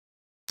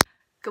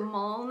Good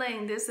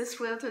morning, this is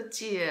Realtor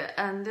Jie,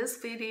 and this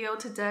video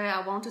today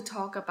I want to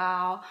talk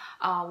about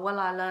what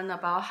I learned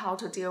about how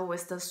to deal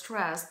with the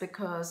stress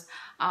because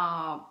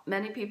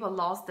many people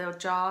lost their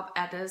job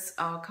at this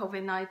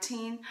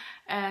COVID-19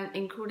 and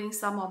including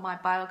some of my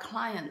buyer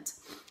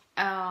clients.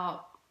 I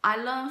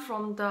learned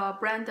from the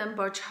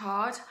Brandenburg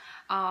chart.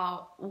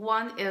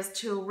 One is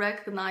to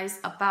recognize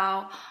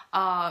about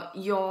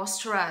your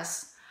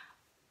stress.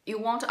 You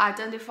want to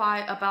identify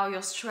about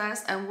your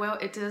stress and where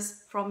it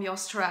is from your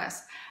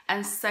stress.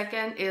 And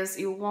second is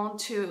you want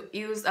to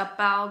use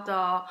about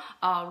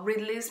the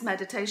release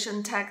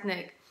meditation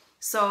technique.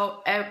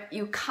 So if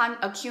you can't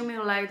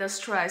accumulate the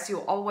stress, you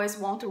always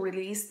want to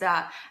release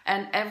that.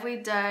 And every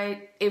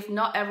day, if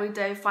not every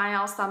day, find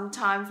out some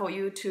time for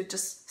you to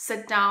just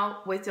sit down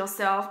with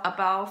yourself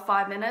about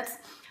 5 minutes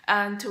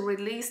and to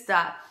release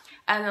that.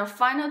 And the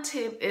final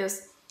tip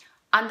is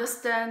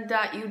understand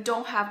that you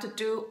don't have to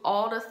do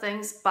all the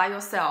things by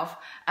yourself.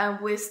 And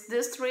with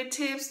these 3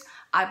 tips,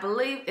 I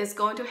believe it's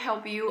going to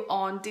help you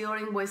on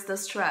dealing with the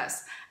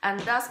stress.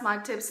 And that's my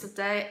tips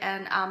today.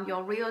 And I'm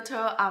your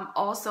realtor. I'm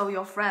also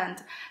your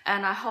friend.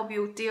 And I hope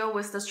you deal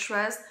with the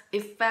stress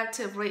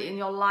effectively in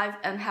your life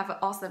and have an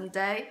awesome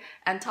day.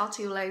 And talk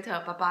to you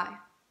later.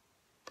 Bye-bye.